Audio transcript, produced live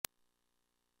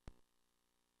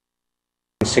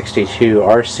1962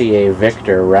 RCA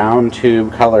Victor round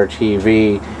tube color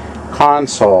TV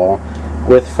console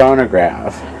with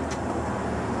phonograph.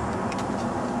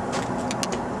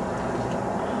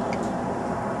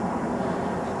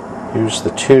 Here's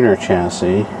the tuner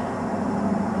chassis,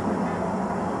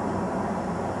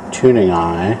 tuning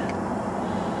eye.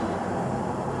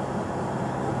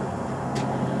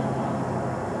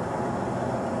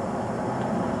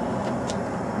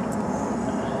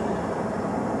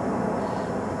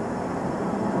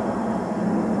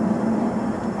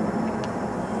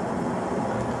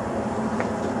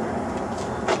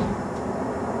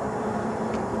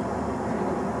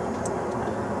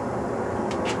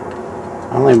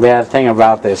 The only bad thing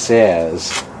about this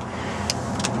is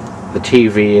the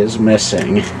TV is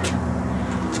missing.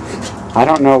 I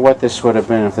don't know what this would have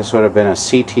been, if this would have been a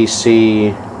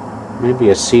CTC, maybe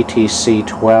a CTC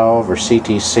 12 or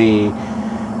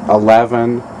CTC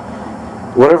 11.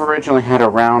 Would have originally had a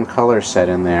round color set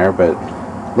in there, but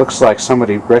looks like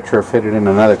somebody retrofitted in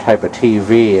another type of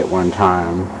TV at one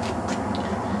time.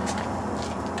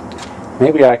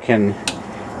 Maybe I can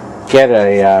get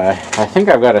I think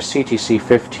I've got a CTC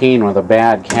 15 with a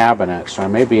bad cabinet, so I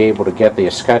may be able to get the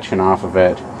escutcheon off of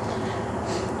it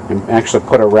and actually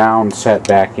put a round set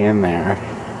back in there.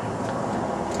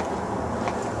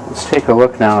 Let's take a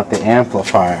look now at the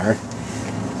amplifier.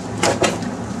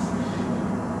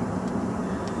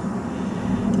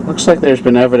 Looks like there's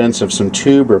been evidence of some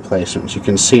tube replacements. You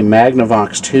can see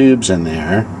Magnavox tubes in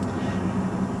there.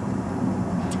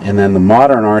 And then the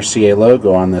modern RCA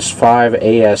logo on this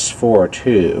 5AS4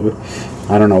 tube.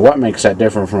 I don't know what makes that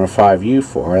different from a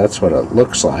 5U4. That's what it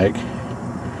looks like.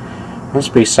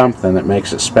 Must be something that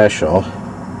makes it special.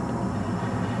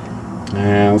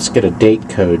 And let's get a date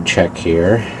code check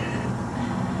here.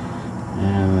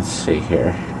 And let's see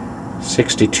here.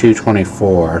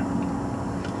 6224.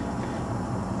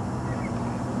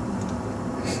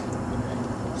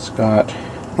 It's got,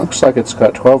 looks like it's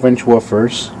got 12-inch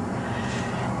woofers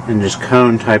and just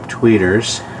cone type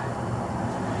tweeters.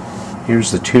 Here's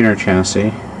the tuner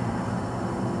chassis.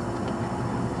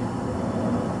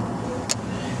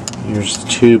 Here's the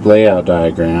tube layout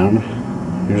diagram.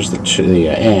 Here's the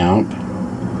amp.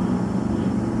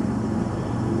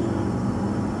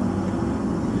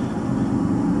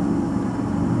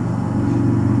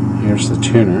 Here's the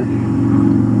tuner.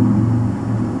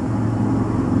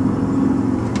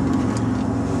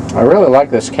 I really like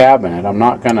this cabinet. I'm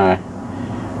not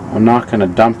gonna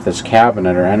dump this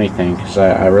cabinet or anything because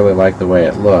I really like the way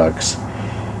it looks.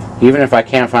 Even if I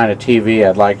can't find a TV,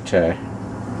 I'd like to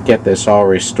get this all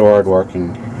restored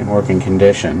in working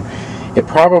condition. It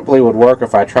probably would work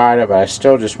if I tried it, but I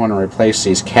still just want to replace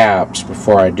these caps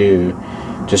before I do,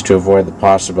 just to avoid the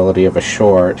possibility of a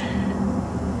short.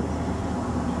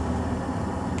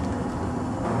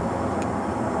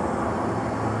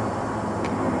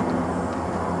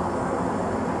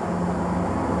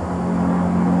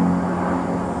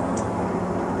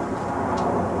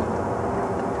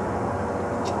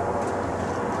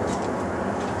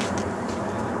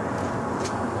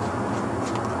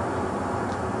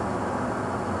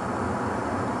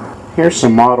 Here's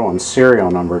some model and serial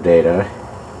number data.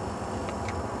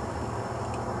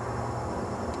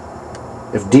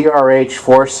 If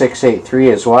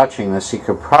DRH4683 is watching this, he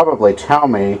could probably tell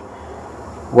me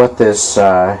what this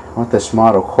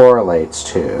model correlates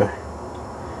to.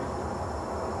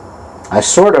 I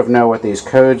sort of know what these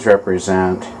codes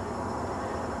represent,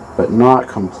 but not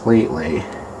completely.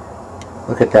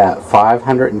 Look at that,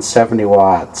 570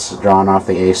 watts drawn off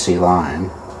the AC line.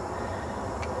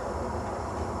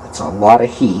 It's a lot of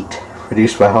heat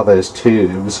produced by all those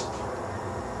tubes.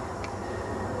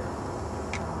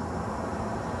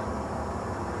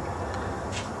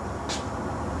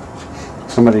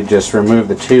 Somebody just removed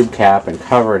the tube cap and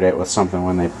covered it with something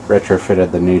when they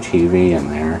retrofitted the new TV in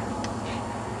there.